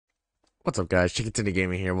What's up, guys? Chicken Titty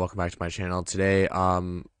Gaming here. Welcome back to my channel. Today, it's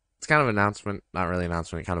kind of an announcement, not really an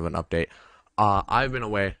announcement, kind of an update. I've been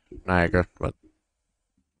away, Niagara, but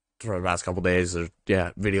for the past couple days,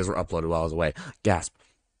 videos were uploaded while I was away. Gasp.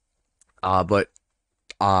 But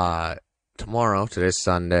tomorrow, today's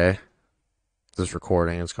Sunday. This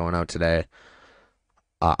recording is going out today.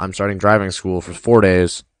 I'm starting driving school for 4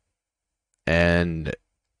 days, and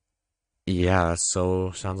yeah,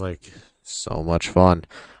 sounds like so much fun.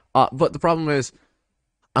 But the problem is,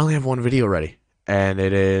 I only have one video ready, and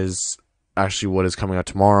it is actually what is coming out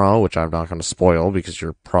tomorrow, which I'm not going to spoil because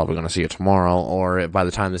you're probably going to see it tomorrow, or by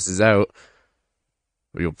the time this is out,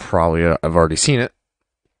 you'll probably have already seen it.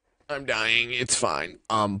 I'm dying. It's fine.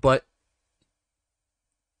 But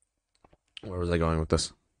where was I going with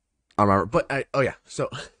this? I don't remember. Oh yeah. So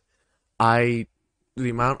the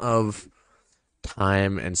amount of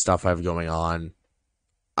time and stuff I have going on,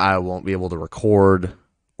 I won't be able to record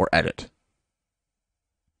or edit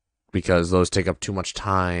because those take up too much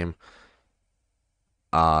time.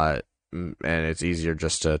 And it's easier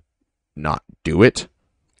just to not do it.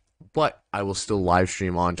 But I will still live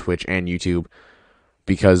stream on Twitch and YouTube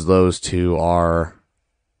because those two are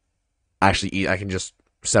actually, I can just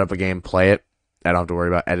set up a game, play it. I don't have to worry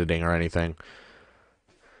about editing or anything.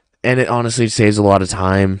 And it honestly saves a lot of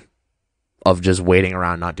time of just waiting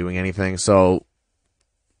around not doing anything. So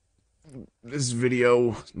this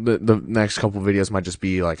video, the next couple videos might just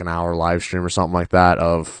be like an hour live stream or something like that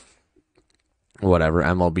of whatever,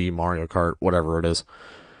 MLB, Mario Kart, whatever it is.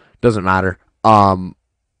 Doesn't matter. But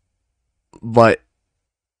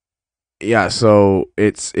yeah, so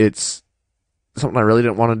it's something I really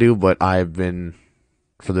didn't want to do, but I've been,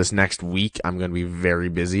 for this next week, I'm going to be very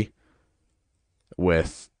busy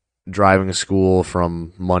with driving to school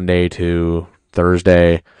from Monday to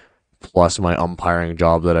Thursday, plus my umpiring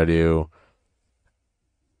job that I do,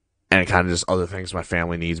 and kind of just other things my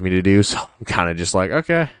family needs me to do. So I'm kind of just like,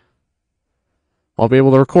 okay, I'll be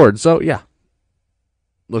able to record. So yeah,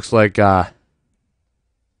 looks like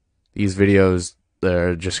these videos,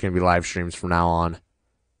 they're just going to be live streams from now on,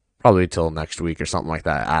 probably till next week or something like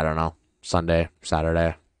that. I don't know, Sunday,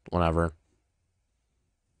 Saturday, whenever.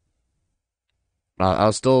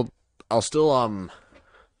 I'll still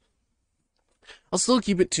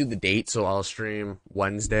keep it to the date, so I'll stream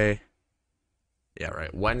Wednesday. Yeah,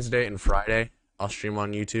 right. Wednesday and Friday, I'll stream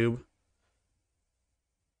on YouTube.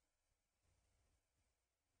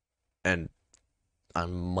 And I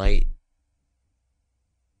might,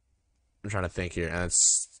 I'm trying to think here, and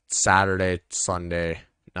it's Saturday, Sunday.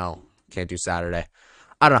 No, can't do Saturday.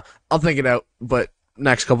 I don't know. I'll think it out, but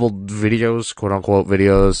next couple videos, quote unquote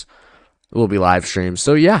videos, will be live streams.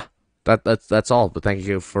 So yeah, that's all. But thank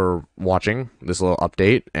you for watching this little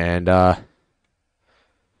update, and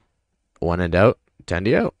when in doubt, tend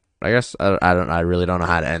you out. I guess I really don't know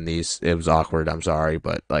how to end these. It was awkward. I'm sorry,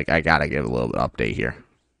 but like I gotta give a little bit of update here.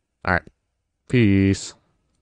 All right, peace.